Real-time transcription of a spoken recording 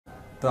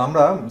তো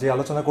আমরা যে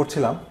আলোচনা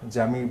করছিলাম যে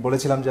আমি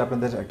বলেছিলাম যে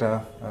আপনাদের একটা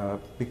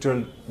পিকচারাল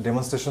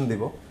ডেমনস্ট্রেশন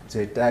দিব যে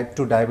টাইপ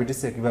 2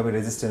 ডায়াবেটিসে কীভাবে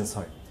রেজিস্ট্যান্স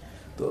হয়।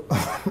 তো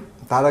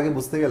তার আগে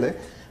বুঝতে গেলে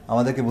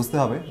আমাদেরকে বুঝতে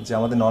হবে যে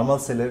আমাদের নর্মাল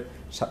সেলের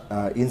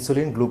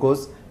ইনসুলিন গ্লুকোজ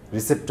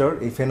রিসেপ্টর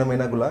এই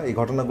ফেনোমেনাগুলো এই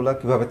ঘটনাগুলো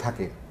কীভাবে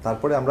থাকে,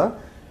 তারপরে আমরা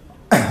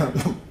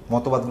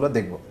মতবাদগুলো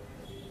দেখব।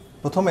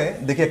 প্রথমে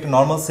দেখি একটা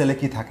নর্মাল সেলে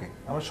কি থাকে।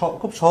 আমরা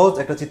খুব সহজ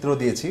একটা চিত্র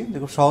দিয়েছি, যে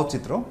খুব সহজ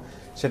চিত্র।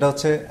 সেটা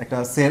হচ্ছে একটা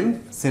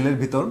সেলের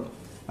ভিতর,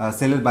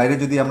 সেলের বাইরে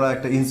যদি আমরা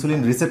একটা ইনসুলিন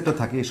রিসেপ্টর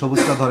থাকি, এই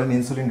সবুজটা ধরেন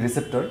ইনসুলিন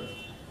রিসেপ্টর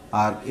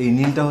আর এই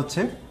নীলটা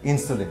হচ্ছে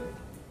ইনসুলিন।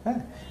 হ্যাঁ,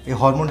 এই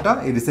হরমোনটা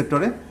এই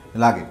রিসেপ্টরে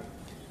লাগে।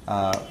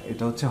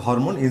 এটা হচ্ছে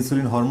হরমোন,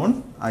 ইনসুলিন হরমোন,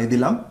 আই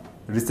দিলাম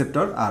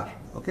রিসেপ্টর আর।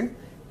 ওকে,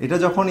 এটা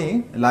যখনই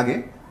লাগে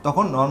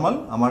তখন নর্মাল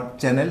আমার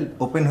চ্যানেল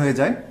ওপেন হয়ে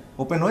যায়,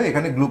 ওপেন হয়ে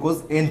এখানে গ্লুকোজ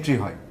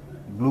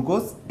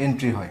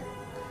এন্ট্রি হয়,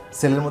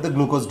 সেলের মধ্যে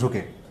গ্লুকোজ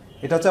ঢুকে।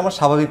 এটা হচ্ছে আমার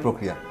স্বাভাবিক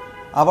প্রক্রিয়া।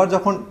 আবার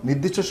যখন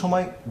নির্দিষ্ট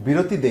সময়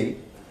বিরতি দেই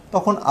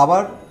তখন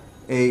আবার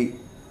এই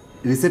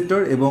রিসেপ্টর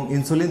এবং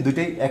ইনসুলিন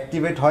দুইটাই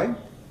অ্যাক্টিভেট হয়,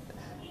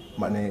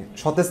 মানে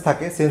সতেজ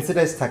থাকে,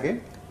 সেন্সিটাইজ থাকে।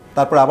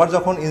 তারপর আবার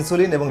যখন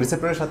ইনসুলিন এবং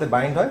রিসেপ্টরের সাথে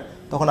বাইন্ড হয়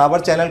তখন আবার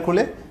চ্যানেল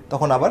খুলে,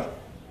 তখন আবার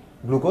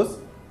গ্লুকোজ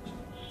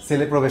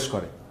সেলে প্রবেশ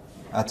করে।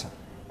 আচ্ছা,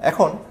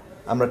 এখন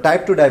আমরা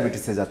টাইপ 2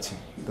 ডায়াবেটিসে যাচ্ছি।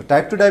 তো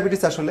টাইপ 2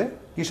 ডায়াবেটিস আসলে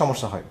কী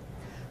সমস্যা হয়?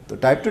 তো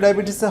টাইপ 2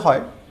 ডায়াবেটিসে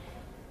হয়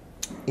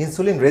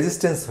ইনসুলিন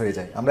রেজিস্ট্যান্স হয়ে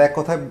যায়। আমরা এক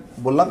কথায়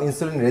বললাম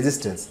ইনসুলিন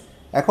রেজিস্ট্যান্স।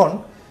 এখন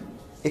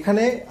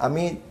এখানে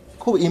আমি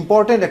খুব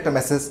ইম্পর্ট্যান্ট একটা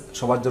মেসেজ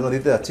সবার জন্য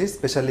দিতে যাচ্ছি,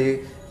 স্পেশালি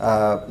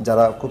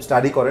যারা খুব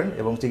স্টাডি করেন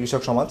এবং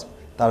চিকিৎসক সমাজ,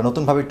 তারা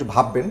নতুনভাবে একটু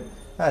ভাববেন।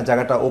 হ্যাঁ,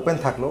 জায়গাটা ওপেন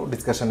থাকলো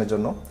ডিসকাশনের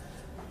জন্য।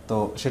 তো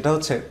সেটা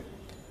হচ্ছে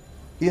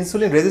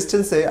ইনসুলিন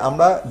রেজিস্ট্যান্সে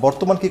আমরা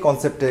বর্তমান কি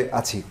কনসেপ্টে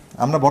আছি?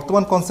 আমরা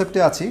বর্তমান কনসেপ্টে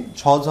আছি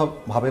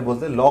সহজভাবে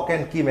বলতে লক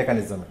অ্যান্ড কি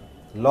মেকানিজমে।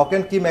 লক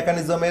অ্যান্ড কি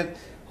মেকানিজমের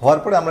হওয়ার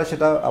পরে আমরা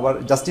সেটা আবার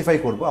জাস্টিফাই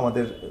করব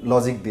আমাদের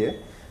লজিক দিয়ে।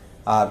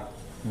 আর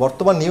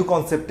বর্তমান নিউ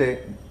কনসেপ্টে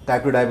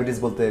টাইপ 2 ডায়াবেটিস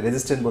বলতে,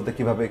 রেজিস্ট্যান্ট বলতে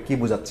কীভাবে কী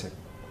বোঝাচ্ছে।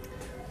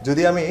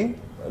 যদি আমি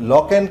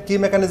লক অ্যান্ড কি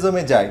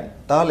মেকানিজমে যাই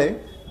তাহলে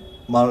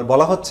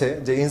বলা হচ্ছে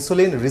যে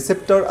ইনসুলিন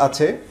রিসেপ্টর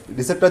আছে,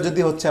 রিসেপ্টর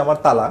যদি হচ্ছে আমার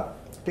তালা,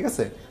 ঠিক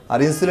আছে, আর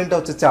ইনসুলিনটা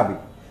হচ্ছে চাবি।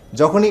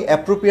 যখনই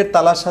অ্যাপ্রোপ্রিয়েট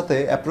তালার সাথে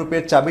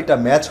অ্যাপ্রোপ্রিয়েট চাবিটা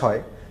ম্যাচ হয়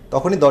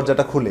তখনই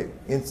দরজাটা খুলে,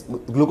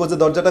 গ্লুকোজের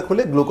দরজাটা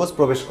খুলে গ্লুকোজ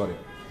প্রবেশ করে।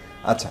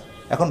 আচ্ছা,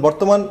 এখন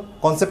বর্তমান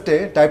কনসেপ্টে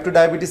টাইপ 2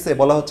 ডায়াবেটিসে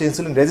বলা হচ্ছে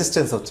ইনসুলিন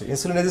রেজিস্ট্যান্স হচ্ছে।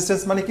 ইনসুলিন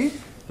রেজিস্ট্যান্স মানে কি?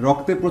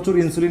 রক্তে প্রচুর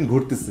ইনসুলিন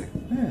ঘুরতেছে।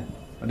 হ্যাঁ,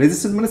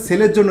 রেজিস্ট্যান্স মানে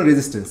সেলের জন্য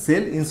রেজিস্ট্যান্স,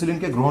 সেল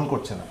ইনসুলিনকে গ্রহণ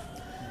করছে না।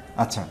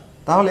 আচ্ছা,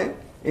 তাহলে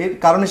এর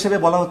কারণ হিসেবে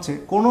বলা হচ্ছে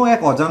কোনো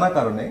এক অজানা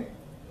কারণে,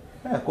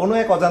 হ্যাঁ, কোনো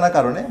এক অজানা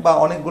কারণে বা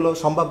অনেকগুলো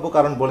সম্ভাব্য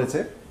কারণ বলেছে,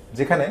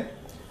 যেখানে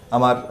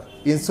আমার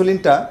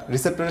ইনসুলিনটা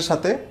রিসেপ্টরের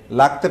সাথে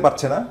লাগতে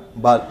পারছে না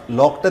বা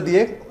লকটা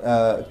দিয়ে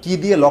কি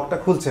দিয়ে লকটা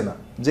খুলছে না,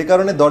 যে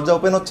কারণে দরজা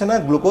ওপেন হচ্ছে না,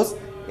 গ্লুকোজ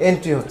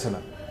এন্ট্রি হচ্ছে না।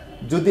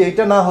 যদি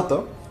এটা না হতো,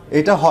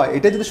 এটা হয়,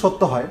 এটা যদি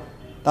সত্য হয়,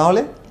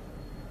 তাহলে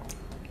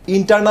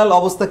ইন্টারনাল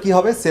অবস্থা কি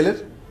হবে? সেলের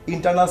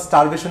ইন্টারনাল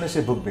স্টারভেশনে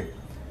সে ভুগবে,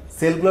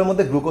 সেলগুলোর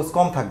মধ্যে গ্লুকোজ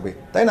কম থাকবে,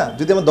 তাই না?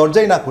 যদি আমার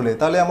দরজাই না খুলে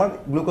তাহলে আমার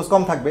গ্লুকোজ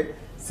কম থাকবে,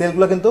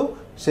 সেলগুলো কিন্তু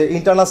সে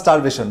ইন্টারনাল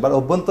স্টারভেশন বা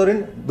অভ্যন্তরীণ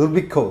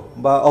দুর্ভিক্ষ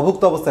বা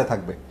অভুক্ত অবস্থায়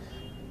থাকবে।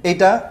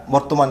 এইটা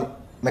বর্তমান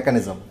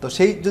মেকানিজম। তো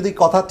সেই যদি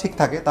কথা ঠিক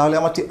থাকে তাহলে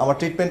আমার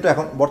ট্রিটমেন্টও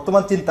এখন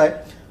বর্তমান চিন্তায়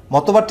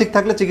মতবাদ ঠিক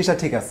থাকলে চিকিৎসা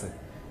ঠিক আছে।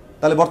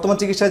 তাহলে বর্তমান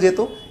চিকিৎসায়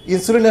যেহেতু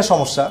ইনসুলিনের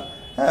সমস্যা,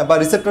 হ্যাঁ, বা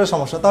রিসেপ্টরের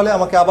সমস্যা, তাহলে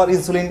আমাকে আবার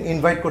ইনসুলিন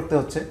ইনভাইট করতে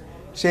হচ্ছে।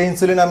 সেই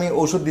ইনসুলিন আমি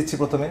ওষুধ দিচ্ছি,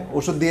 প্রথমে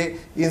ওষুধ দিয়ে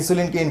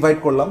ইনসুলিনকে ইনভাইট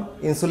করলাম,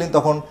 ইনসুলিন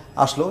তখন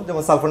আসলো,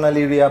 যেমন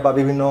সালফোনাইলুরিয়া বা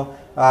বিভিন্ন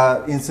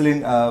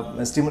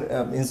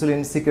ইনসুলিন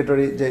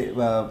সিক্রেটরি যে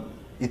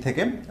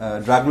থেকে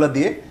ড্রাগগুলো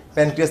দিয়ে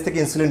প্যানক্রিয়াস থেকে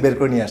ইনসুলিন বের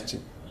করে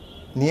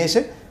নিয়ে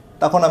এসে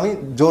তখন আমি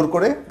জোর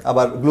করে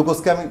আবার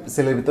গ্লুকোজকে আমি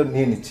সেলের ভিতর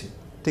নিয়ে নিচ্ছি,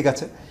 ঠিক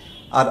আছে।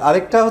 আর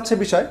আরেকটা হচ্ছে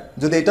বিষয়,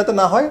 যদি এটাতে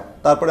না হয়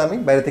তারপরে আমি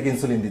বাইরে থেকে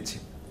ইনসুলিন দিচ্ছি।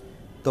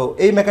 তো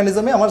এই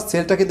মেকানিজমে আমার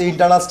সেলটা কিন্তু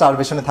ইন্টারনাল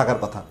স্টারভেশনে থাকার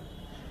কথা।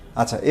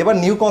 আচ্ছা, এবার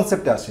নিউ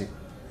কনসেপ্টে আসি।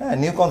 হ্যাঁ,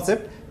 নিউ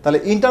কনসেপ্ট। তাহলে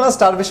ইন্টারনাল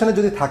স্টারভেশনে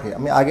যদি থাকে,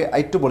 আমি আগে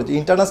একটু বলেছি,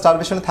 ইন্টারনাল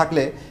স্টারভেশনে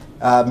থাকলে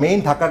মেইন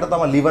ধাক্কাটা তো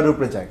আমার লিভারের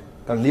উপরে যায়,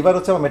 কারণ লিভার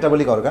হচ্ছে আমার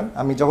মেটাবলিক অর্গান।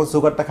 আমি যখন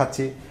সুগারটা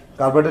খাচ্ছি,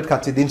 কার্বোহাইড্রেট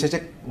খাচ্ছি, দিন শেষে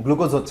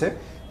গ্লুকোজ হচ্ছে।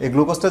 এই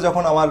গ্লুকোজটা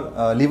যখন আমার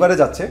লিভারে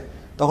যাচ্ছে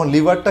তখন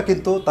লিভারটা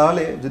কিন্তু,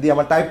 তাহলে যদি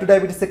আমার টাইপ 2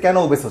 ডায়াবেটিসে কেন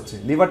ওবেস হচ্ছে,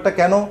 লিভারটা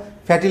কেন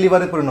ফ্যাটি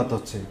লিভারে পরিণত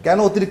হচ্ছে, কেন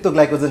অতিরিক্ত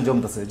গ্লাইকোজেন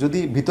জমতেছে, যদি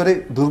ভিতরে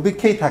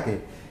দুর্ভিক্ষেই থাকে,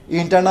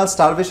 ইন্টারনাল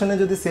স্টারভেশনে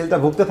যদি সেলটা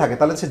ভুগতে থাকে,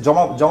 তাহলে সে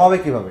জমাবে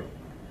কীভাবে?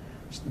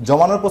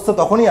 জমানোর প্রশ্ন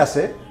তখনই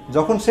আসে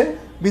যখন সে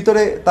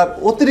ভিতরে তার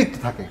অতিরিক্ত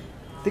থাকে,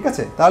 ঠিক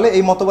আছে। তাহলে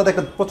এই মতবাদ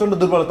একটা প্রচণ্ড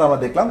দুর্বলতা আমরা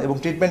দেখলাম, এবং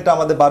ট্রিটমেন্টটা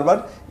আমাদের বারবার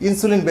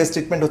ইনসুলিন বেসড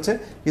ট্রিটমেন্ট হচ্ছে।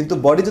 কিন্তু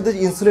বডি যদি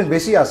ইনসুলিন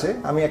বেশি আসে,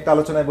 আমি একটা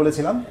আলোচনায়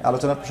বলেছিলাম,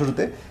 আলোচনার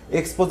শুরুতে,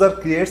 এক্সপোজার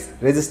ক্রিয়েটস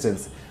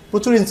রেজিস্ট্যান্স।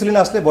 প্রচুর ইনসুলিন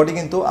আসলে বডি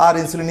কিন্তু আর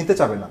ইনসুলিন নিতে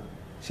চাবে না,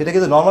 সেটা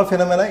কিন্তু নর্মাল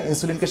ফেনোমেনায়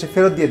ইনসুলিনকে সে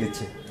ফেরত দিয়ে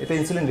দিচ্ছে, এটা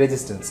ইনসুলিন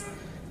রেজিস্ট্যান্স।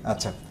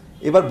 আচ্ছা,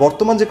 এবার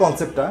বর্তমান যে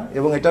কনসেপ্টটা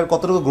এবং এটার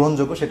কতটুকু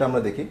গ্রহণযোগ্য সেটা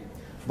আমরা দেখি।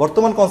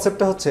 বর্তমান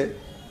কনসেপ্টটা হচ্ছে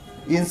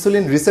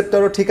ইনসুলিন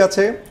রিসেপ্টরও ঠিক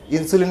আছে,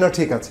 ইনসুলিনও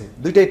ঠিক আছে,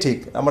 দুইটাই ঠিক,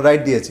 আমরা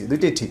রাইট দিয়েছি,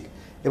 দুইটাই ঠিক।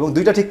 এবং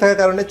দুইটা ঠিক থাকার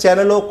কারণে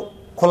চ্যানেলও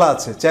খোলা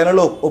আছে,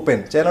 চ্যানেলও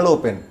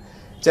ওপেন।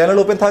 চ্যানেল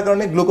ওপেন থাকার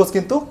কারণে গ্লুকোজ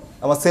কিন্তু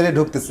আমার সেলে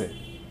ঢুকতেছে,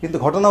 কিন্তু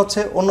ঘটনা হচ্ছে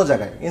অন্য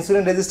জায়গায়।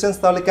 ইনসুলিন রেজিস্ট্যান্স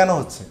তাহলে কেন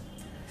হচ্ছে?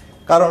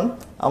 কারণ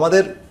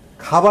আমাদের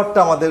খাবারটা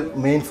আমাদের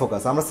মেইন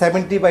ফোকাস। আমরা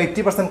 70 বা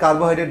 80%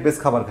 কার্বোহাইড্রেট বেস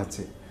খাবার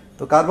খাচ্ছি।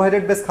 তো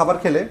কার্বোহাইড্রেট বেস খাবার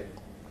খেলে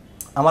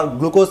আমার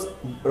গ্লুকোজ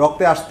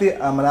রক্তে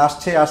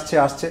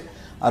আসছে,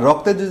 আর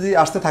রক্তে যদি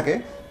আসতে থাকে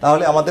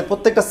তাহলে আমাদের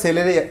প্রত্যেকটা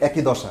সেলেরই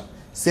একই দশা।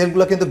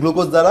 সেলগুলো কিন্তু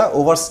গ্লুকোজ দ্বারা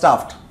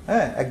ওভারস্টাফড,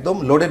 হ্যাঁ, একদম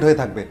লোডেড হয়ে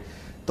থাকবে।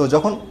 তো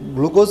যখন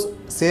গ্লুকোজ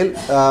সেল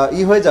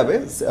হয়ে যাবে,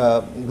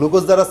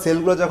 গ্লুকোজ দ্বারা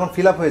সেলগুলো যখন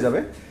ফিল আপ হয়ে যাবে,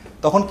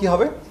 তখন কি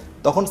হবে?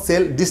 তখন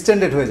সেল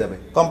ডিস্টেন্ডেড হয়ে যাবে।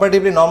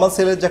 কম্পারেটিভলি নর্মাল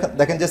সেলের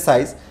দেখেন যে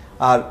সাইজ,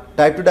 আর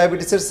টাইপ 2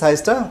 ডায়াবেটিসের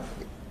সাইজটা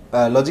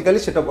লজিক্যালি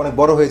সেটা অনেক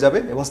বড় হয়ে যাবে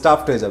এবং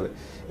স্টাফড হয়ে যাবে।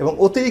 এবং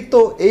অতিরিক্ত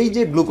এই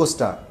যে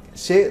গ্লুকোজটা,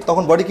 সে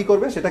তখন বডি কী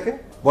করবে? সেটাকে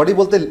বডি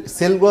বলতে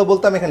সেলগুলো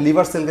বলতে আমি এখানে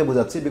লিভার সেলকে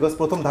বোঝাচ্ছি, বিকজ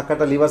প্রথম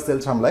ধাক্কাটা লিভার সেল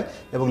সামলায়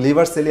এবং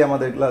লিভার সেলই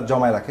আমাদের এগুলো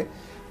জমায় রাখে।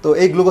 তো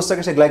এই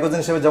গ্লুকোজটাকে সে গ্লাইকোজেন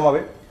হিসেবে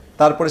জমাবে,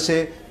 তারপরে সে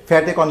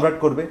ফ্যাটে কনভার্ট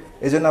করবে।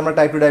 এই জন্য আমরা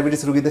টাইপ 2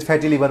 ডায়াবেটিস রোগীদের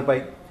ফ্যাটি লিভার পাই।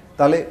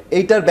 তাহলে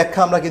এইটার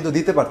ব্যাখ্যা আমরা কিন্তু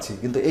দিতে পারছি,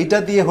 কিন্তু এইটা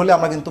দিয়ে হলে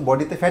আমরা কিন্তু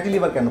বডিতে ফ্যাটি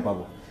লিভার কেন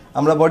পাবো?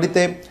 আমরা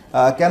বডিতে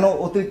কেন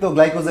অতিরিক্ত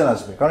গ্লাইকোজেন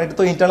আসবে? কারণ এটা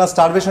তো ইন্টারনাল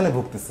স্টারভেশনে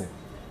ভুগতেছে।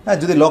 হ্যাঁ,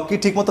 যদি লকটি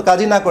ঠিকমতো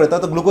কাজই না করে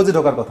তাহলে তো গ্লুকোজই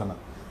ঢোকার কথা না।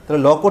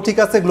 তাহলে লকও ঠিক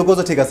আছে,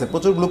 গ্লুকোজও ঠিক আছে,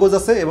 প্রচুর গ্লুকোজ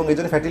আছে এবং এই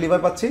জন্য ফ্যাটি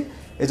লিভার পাচ্ছি,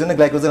 এই জন্য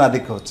গ্লাইকোজেন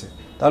আধিক্য হচ্ছে।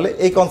 তাহলে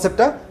এই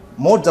কনসেপ্টটা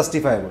মোর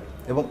জাস্টিফায়েবল,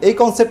 এবং এই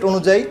কনসেপ্ট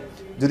অনুযায়ী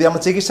যদি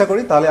আমরা চিকিৎসা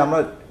করি তাহলে আমরা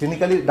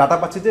ক্লিনিক্যালি ডাটা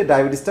পাচ্ছি যে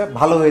ডায়াবেটিসটা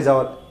ভালো হয়ে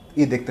যাওয়ার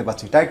দেখতে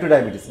পাচ্ছি। টাইপ 2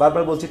 ডায়াবেটিস,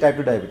 বারবার বলছি টাইপ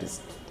 2 ডায়াবেটিস।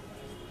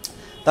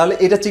 তাহলে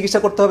এটা চিকিৎসা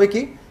করতে হবে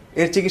কি?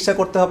 এর চিকিৎসা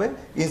করতে হবে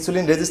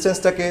ইনসুলিন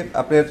রেজিস্ট্যান্সটাকে,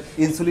 আপনার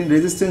ইনসুলিন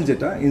রেজিস্ট্যান্স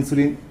যেটা,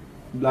 ইনসুলিন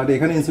ব্লাডে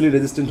এখানে ইনসুলিন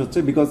রেজিস্ট্যান্ট হচ্ছে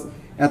বিকজ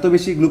এত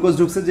বেশি গ্লুকোজ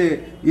ঢুকছে যে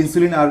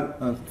ইনসুলিন আর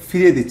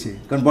ফিরিয়ে দিচ্ছে,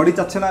 কারণ বডি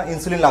চাচ্ছে না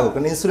ইনসুলিন লাগুক।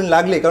 কারণ ইনসুলিন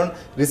লাগলে, কারণ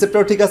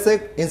রিসেপ্টর ঠিক আছে,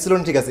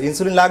 ইনসুলিন ঠিক আছে,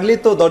 ইনসুলিন লাগলেই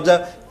তো দরজা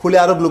খুলে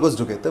আরও গ্লুকোজ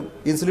ঢুকে, তো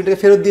ইনসুলিনটাকে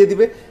ফেরত দিয়ে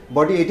দিবে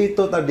বডি। এটি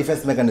তো তার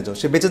ডিফেন্স মেকানিজম,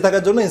 সে বেঁচে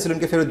থাকার জন্য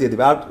ইনসুলিনকে ফেরত দিয়ে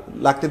দিবে, আর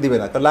লাগতে দিবে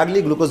না, কারণ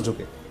লাগলেই গ্লুকোজ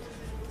ঢুকে।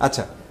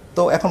 আচ্ছা,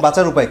 তো এখন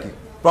বাঁচার উপায় কী?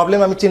 প্রবলেম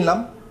আমি চিনলাম,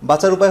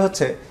 বাঁচার উপায়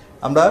হচ্ছে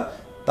আমরা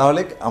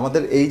তাহলে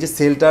আমাদের এই যে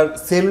সেলটার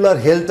সেলুলার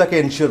হেলথটাকে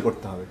এনশিওর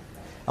করতে হবে,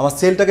 আমার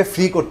সেলটাকে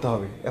ফ্রি করতে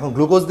হবে। এখন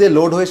গ্লুকোজ দিয়ে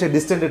লোড হয়ে সে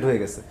ডিস্টেন্ডেড হয়ে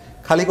গেছে,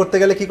 খালি করতে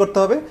গেলে কি করতে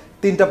হবে?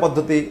 3টা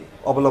পদ্ধতি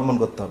অবলম্বন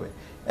করতে হবে।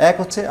 এক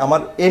হচ্ছে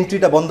আমার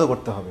এন্ট্রিটা বন্ধ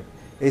করতে হবে।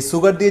 এই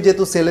সুগার দিয়ে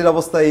যেহেতু সেলের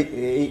অবস্থা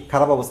এই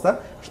খারাপ অবস্থা,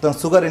 সুতরাং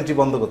সুগার এন্ট্রি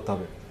বন্ধ করতে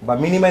হবে বা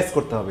মিনিমাইজ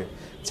করতে হবে।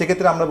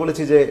 সেক্ষেত্রে আমরা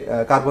বলেছি যে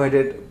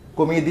কার্বোহাইড্রেট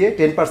কমিয়ে দিয়ে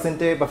 10%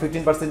 বা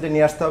 15%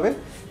 নিয়ে আসতে হবে,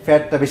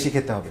 ফ্যাটটা বেশি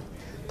খেতে হবে।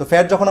 তো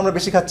ফ্যাট যখন আমরা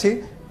বেশি খাচ্ছি,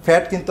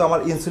 ফ্যাট কিন্তু আমার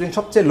ইনসুলিন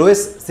সবচেয়ে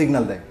লোয়েস্ট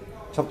সিগন্যাল দেয়,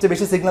 সবচেয়ে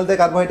বেশি সিগন্যাল দেয়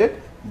কার্বোহাইড্রেট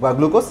বা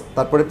গ্লুকোজ,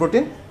 তারপরে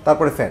প্রোটিন,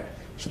 তারপরে ফ্যাট।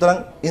 সুতরাং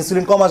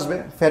ইনসুলিন কম আসবে,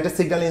 ফ্যাটের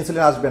সিগন্যালে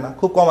ইনসুলিন আসবে না,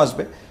 খুব কম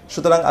আসবে।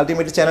 সুতরাং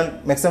আলটিমেটলি চ্যানেল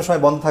ম্যাক্সিমাম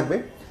সময় বন্ধ থাকবে,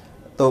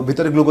 তো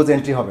ভিতরে গ্লুকোজ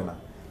এন্ট্রি হবে না।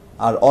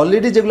 আর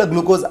অলরেডি যেগুলো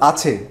গ্লুকোজ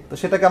আছে, তো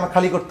সেটাকে আমার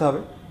খালি করতে হবে।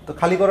 তো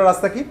খালি করার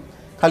রাস্তা কি?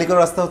 খালি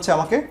করার রাস্তা হচ্ছে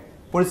আমাকে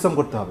পরিশ্রম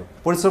করতে হবে।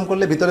 পরিশ্রম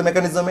করলে ভিতরে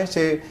মেকানিজমে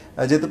সে,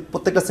 যেহেতু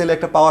প্রত্যেকটা সেলে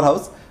একটা পাওয়ার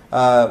হাউস,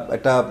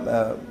 একটা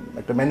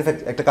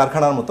একটা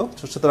কারখানার মতো,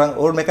 সুতরাং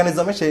ওর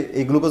মেকানিজমে সে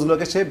এই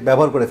গ্লুকোজগুলোকে সে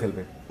ব্যবহার করে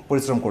ফেলবে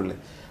পরিশ্রম করলে।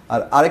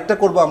 আর আরেকটা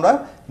করব, আমরা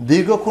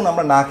দীর্ঘক্ষণ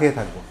আমরা না খেয়ে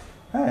থাকবো।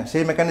 হ্যাঁ,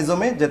 সেই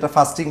মেকানিজমে যেটা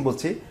ফাস্টিং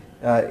বলছি,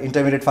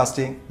 ইন্টারমিডিয়েট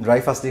ফাস্টিং, ড্রাই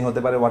ফাস্টিং হতে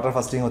পারে, ওয়াটার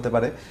ফাস্টিং হতে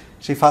পারে।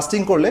 সেই ফাস্টিং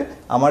করলে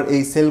আমার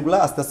এই সেলগুলো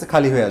আস্তে আস্তে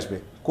খালি হয়ে আসবে।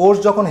 কোষ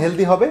যখন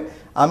হেলদি হবে,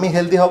 আমি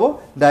হেলদি হব,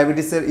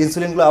 ডায়াবেটিসের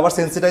ইনসুলিনগুলো আবার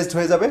সেন্সিটাইজড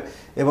হয়ে যাবে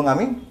এবং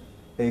আমি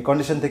এই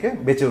কন্ডিশন থেকে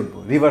বেঁচে উঠবো,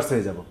 রিভার্স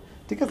হয়ে যাব।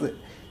 ঠিক আছে?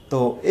 তো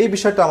এই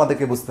বিষয়টা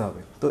আমাদেরকে বুঝতে হবে।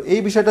 তো এই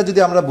বিষয়টা যদি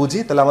আমরা বুঝি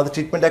তাহলে আমাদের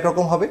ট্রিটমেন্ট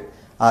একরকম হবে,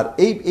 আর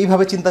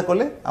এইভাবে চিন্তা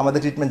করলে আমাদের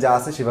ট্রিটমেন্ট যা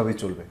আছে সেভাবেই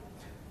চলবে।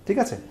 ঠিক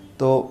আছে?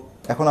 তো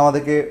এখন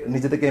আমাদেরকে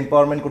নিজেদেরকে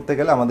এম্পাওয়ারমেন্ট করতে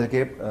গেলে আমাদেরকে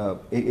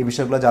এই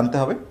বিষয়গুলো জানতে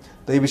হবে।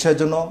 তো এই বিষয়ের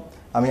জন্য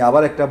আমি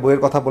আবার একটা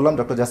বইয়ের কথা বললাম,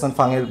 ডক্টর জ্যাসন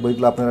ফাংয়ের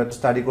বইগুলো আপনারা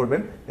স্টাডি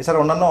করবেন। এছাড়া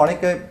অন্যান্য অনেক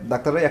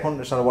ডাক্তাররাই এখন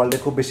সারা ওয়ার্ল্ডে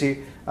খুব বেশি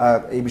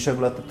এই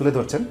বিষয়গুলো তুলে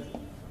ধরছেন,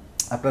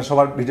 আপনারা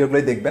সবার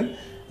ভিডিওগুলোই দেখবেন।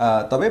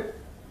 তবে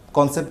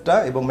কনসেপ্টটা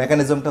এবং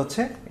মেকানিজমটা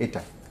হচ্ছে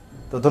এটা।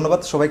 তো ধন্যবাদ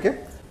সবাইকে,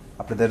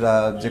 আপনাদের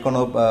যে কোনো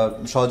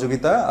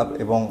সহযোগিতা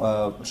এবং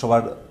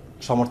সবার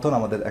সমর্থন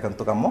আমাদের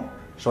একান্ত কাম্য।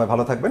 সবাই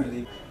ভালো থাকবেন।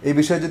 এই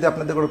বিষয়ে যদি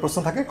আপনাদের কোনো প্রশ্ন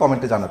থাকে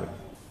কমেন্টে জানাবেন।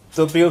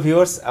 তো প্রিয়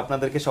ভিউয়ার্স,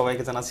 আপনাদেরকে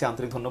সবাইকে জানাচ্ছি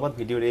আন্তরিক ধন্যবাদ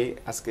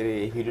আজকের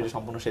এই ভিডিওটি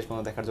সম্পূর্ণ শেষ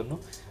পর্যন্ত দেখার জন্য।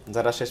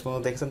 যারা শেষ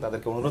পর্যন্ত দেখেছেন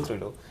তাদেরকে অনুরোধ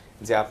রইল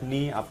যে আপনি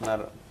আপনার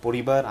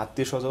পরিবার,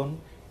 আত্মীয় স্বজন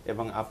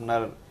এবং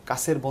আপনার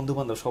কাছের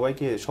বন্ধুবান্ধব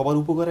সবার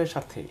উপকারের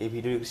স্বার্থে এই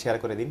ভিডিওটি শেয়ার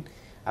করে দিন।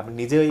 আপনি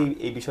নিজেও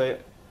এই বিষয়ে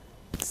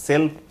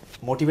সেলফ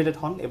মোটিভেটেড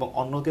হন এবং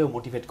অন্যকেও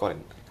মোটিভেট করেন,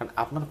 কারণ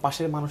আপনার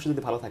পাশের মানুষ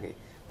যদি ভালো থাকে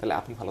তাহলে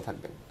আপনি ভালো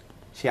থাকবেন।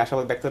 সেই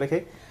আশাবাদ ব্যক্ত রেখে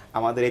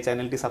আমাদের এই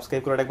চ্যানেলটি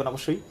সাবস্ক্রাইব করে রাখবেন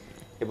অবশ্যই,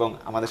 এবং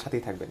আমাদের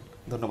সাথেই থাকবেন।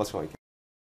 ধন্যবাদ সবাইকে।